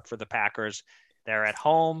matchup for the Packers, they're at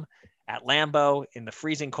home at Lambeau in the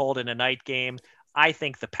freezing cold in a night game. I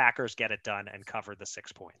think the Packers get it done and cover the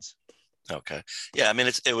 6 points. Okay. Yeah. I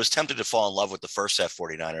mean, it was tempted to fall in love with the first half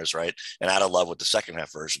 49ers, right? And out of love with the second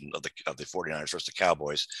half version of the 49ers versus the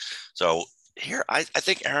Cowboys. So here, I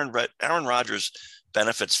think Aaron Rodgers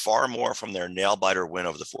benefits far more from their nail-biter win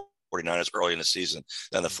over the 49ers early in the season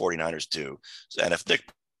than the 49ers do. And if Nick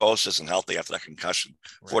Bosa isn't healthy after that concussion,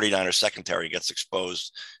 right, 49ers secondary gets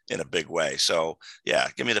exposed in a big way. So, yeah,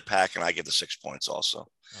 give me the Pack, and I give the 6 points also.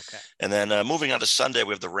 Okay. And then moving on to Sunday,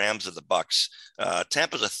 we have the Rams and the Bucks.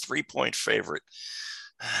 Tampa's a 3-point favorite.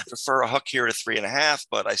 I prefer a hook here to 3.5,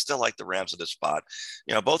 but I still like the Rams at this spot.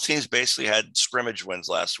 Both teams basically had scrimmage wins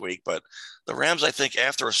last week, but the Rams, I think,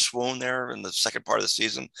 after a swoon there in the second part of the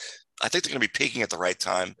season, I think they're going to be peaking at the right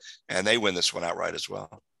time, and they win this one outright as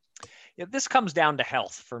well. Yeah, this comes down to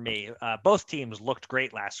health for me. Both teams looked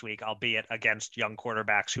great last week, albeit against young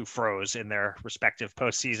quarterbacks who froze in their respective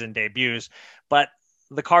postseason debuts. But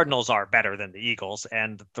the Cardinals are better than the Eagles,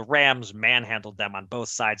 and the Rams manhandled them on both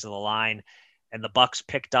sides of the line. And the Bucks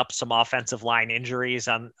picked up some offensive line injuries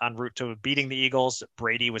en route to beating the Eagles.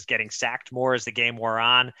 Brady was getting sacked more as the game wore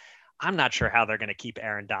on. I'm not sure how they're going to keep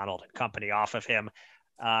Aaron Donald and company off of him.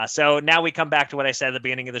 So now we come back to what I said at the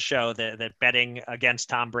beginning of the show, that betting against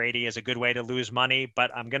Tom Brady is a good way to lose money,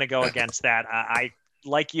 but I'm going to go against that. I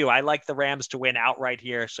like you. I like the Rams to win outright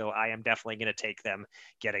here, so I am definitely going to take them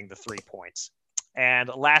getting the 3 points. And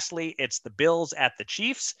lastly, it's the Bills at the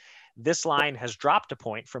Chiefs. This line has dropped a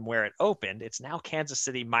point from where it opened. It's now Kansas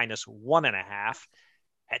City -1.5.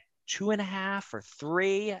 At 2.5 or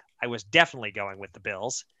 3, I was definitely going with the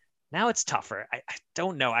Bills. Now it's tougher. I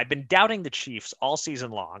don't know. I've been doubting the Chiefs all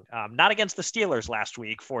season long. Not against the Steelers last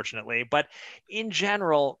week, fortunately, but in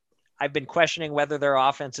general, I've been questioning whether their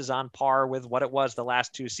offense is on par with what it was the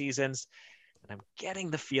last 2 seasons. And I'm getting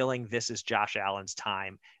the feeling this is Josh Allen's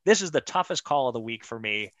time. This is the toughest call of the week for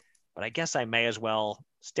me. but I guess I may as well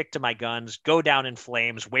stick to my guns, go down in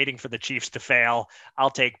flames, waiting for the Chiefs to fail.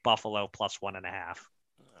 I'll take Buffalo plus 1.5.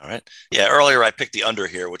 All right. Yeah, earlier I picked the under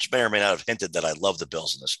here, which may or may not have hinted that I love the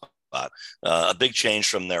Bills in this spot. A big change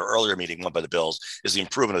from their earlier meeting won by the Bills is the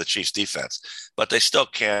improvement of the Chiefs' defense, but they still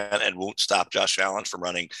can and won't stop Josh Allen from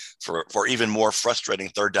running for even more frustrating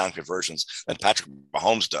third down conversions than Patrick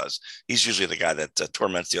Mahomes does. He's usually the guy that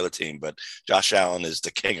torments the other team, but Josh Allen is the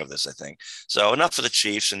king of this, I think. So enough for the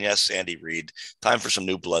Chiefs, and yes, Andy Reid. Time for some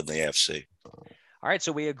new blood in the AFC. All right,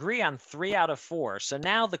 so we agree on 3 out of 4. So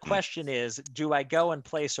now the question is, do I go and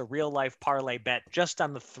place a real life parlay bet just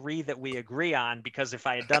on the 3 that we agree on? Because if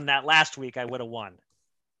I had done that last week, I would have won.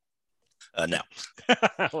 No.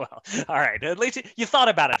 Well, all right. At least you thought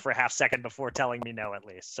about it for a half second before telling me no, at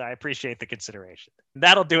least. So I appreciate the consideration.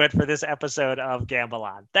 That'll do it for this episode of Gamble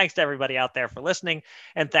On. Thanks to everybody out there for listening.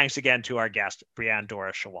 And thanks again to our guest, Brianne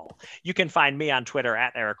Doura-Schawohl. You can find me on Twitter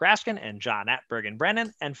at Eric Raskin and John at Bergen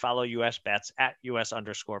Brennan, and follow US Bets at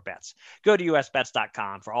US_bets. Go to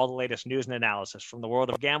usbets.com for all the latest news and analysis from the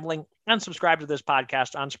world of gambling, and subscribe to this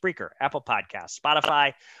podcast on Spreaker, Apple Podcasts,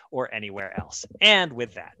 Spotify, or anywhere else. And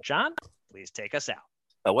with that, John, please take us out.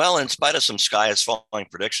 Well, in spite of some sky is falling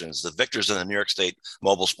predictions, the victors in the New York State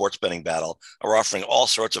mobile sports betting battle are offering all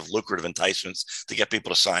sorts of lucrative enticements to get people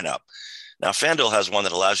to sign up. Now, FanDuel has one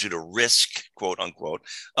that allows you to risk, quote unquote,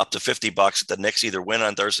 up to $50 that the Knicks either win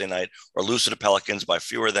on Thursday night or lose to the Pelicans by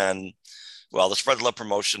fewer than, well, the Spread the Love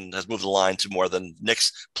promotion has moved the line to more than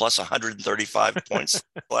Knicks plus 135 points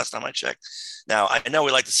last time I checked. Now, I know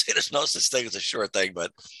we like to say there's no such thing as a sure thing,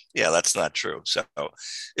 but yeah, that's not true. So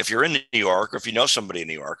if you're in New York, or if you know somebody in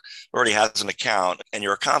New York who already has an account and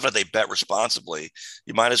you're confident they bet responsibly,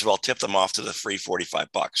 you might as well tip them off to the free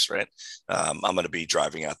 $45, right? I'm going to be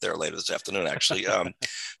driving out there later this afternoon, actually.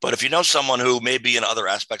 But if you know someone who maybe in other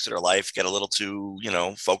aspects of their life get a little too,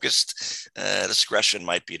 focused, discretion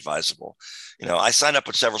might be advisable. I signed up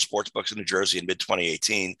with several sports books in New Jersey in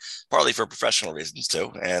mid-2018, partly for professional reasons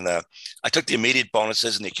too. And I took the immediate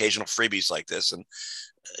bonuses and the occasional freebies like this. And,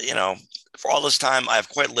 for all this time, I've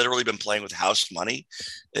quite literally been playing with house money.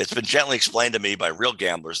 It's been gently explained to me by real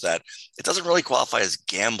gamblers that it doesn't really qualify as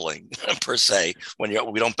gambling per se when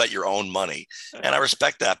we don't bet your own money. And I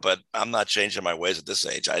respect that, but I'm not changing my ways at this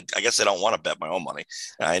age. I guess I don't want to bet my own money.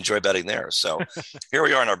 I enjoy betting theirs. So here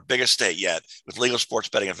we are in our biggest state yet with legal sports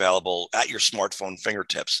betting available at your smartphone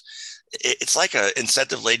fingertips. It's like an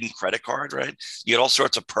incentive-laden credit card, right? You get all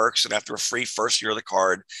sorts of perks, and after a free first year of the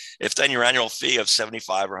card, if then your annual fee of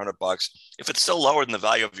 $75 or $100, if it's still lower than the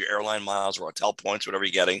value of your airline miles or hotel points, whatever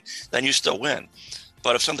you're getting, then you still win.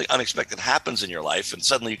 But if something unexpected happens in your life and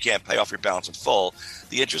suddenly you can't pay off your balance in full,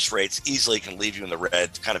 the interest rates easily can leave you in the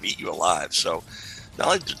red, kind of eat you alive. So not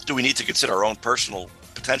only do we need to consider our own personal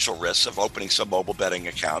potential risks of opening some mobile betting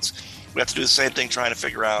accounts, we have to do the same thing trying to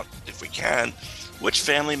figure out, if we can, which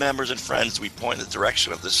family members and friends do we point in the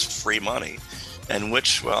direction of this free money, and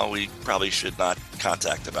which, well, we probably should not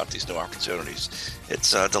contact about these new opportunities.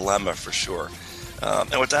 It's a dilemma for sure.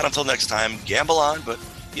 And with that, until next time, gamble on, but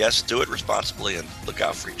yes, do it responsibly and look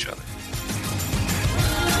out for each other.